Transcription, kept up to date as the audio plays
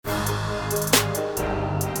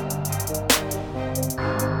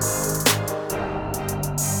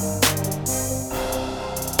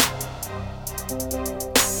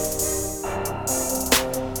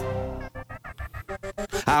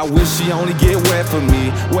wish she only get wet for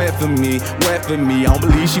me, wet for me, wet for me. I don't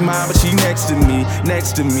believe she mine, but she next to me,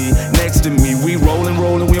 next to me, next to me. We rollin',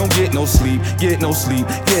 we don't get no sleep, get no sleep,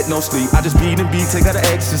 get no sleep. I just beat and beat, take her to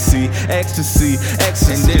ecstasy, ecstasy,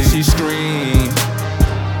 ecstasy. And then she scream,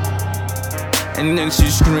 and then she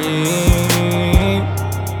scream,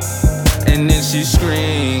 and then she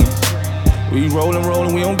scream. We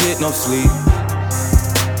rollin', we don't get no sleep.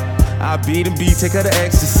 I beat and beat, take her to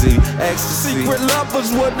ecstasy, ecstasy. Secret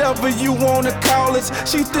lovers, whatever you wanna call it.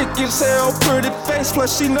 She thick as hell, pretty face,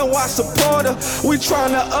 plus she know I support her. We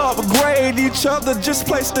tryna upgrade each other, just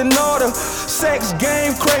placed an order. Sex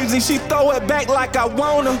game crazy, she throw it back like I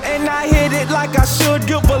want her. And I hit it like I should,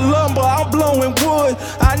 give her lumber, I'm blowing wood.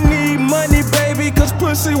 I need money, baby, cause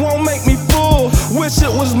pussy won't make me full. Wish it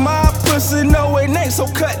was my pussy, no it ain't, so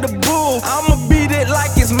cut the bull. I'ma beat it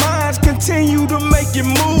like it's mine, continue to make it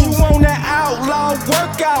move. You on that outlaw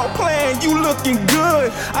workout plan, you looking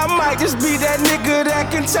good. I might just be that nigga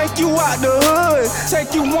that can take you out the hood,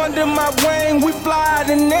 take you under my wing, we fly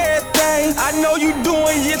and everything. I know you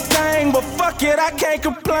doing your thing, but fuck it, I can't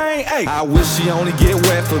complain. Ay. I wish she only get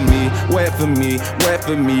wet for me, wet for me, wet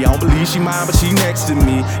for me. I don't believe she mine, but she next to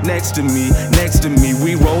me, next to me, next to me.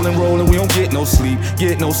 We rollin', we don't get no sleep,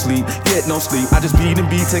 get no sleep, get no sleep. I just beat and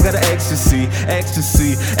beat, take her to ecstasy,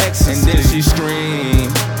 ecstasy, ecstasy. And then she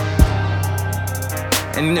scream,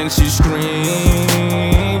 and then she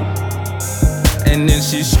scream, and then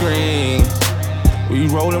she scream. We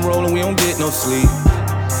rollin', we don't get no sleep.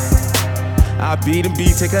 I beat and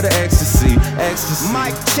beat, take her to ecstasy, ecstasy.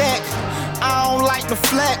 Mic check, I don't like the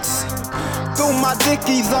flex. Threw my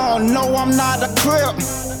dickies on, no I'm not a crip.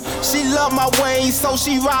 She love my ways, so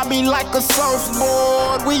she ride me like a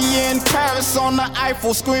surfboard. We in Paris on the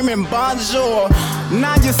Eiffel screaming bonjour.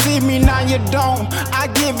 Now you see me, now you don't. I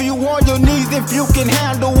give you all your needs if you can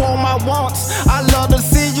handle all my wants. I love to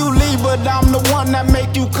see you leave, but I'm the one that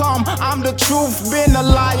make you come. I'm the truth, been a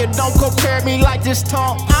liar, don't compare me like this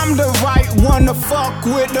talk. I'm the right one to fuck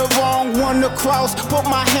with, the wrong one to cross. Put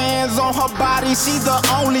my hands on her body, she's the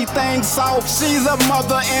only thing soft. She's a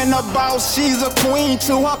mother and a boss, she's a queen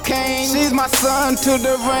to her king. She's my son to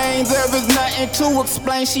the rain, there is nothing to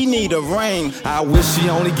explain, she need a ring. I wish she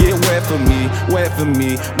only get wet for me, wet for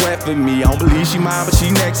me, wet for me. I don't believe she mine, but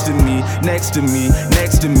she next to me, next to me,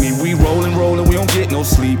 next to me. We rollin', we don't get no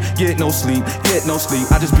sleep, get no sleep, get no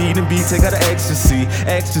sleep. I just beat and beat, take her to ecstasy,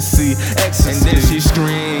 ecstasy, ecstasy. And then she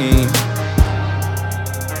scream,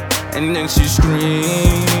 and then she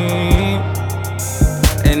scream,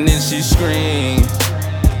 and then she scream.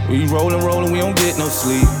 We rollin', we don't get no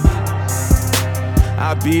sleep.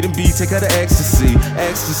 I beat and beat, take her to ecstasy,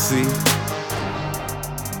 ecstasy.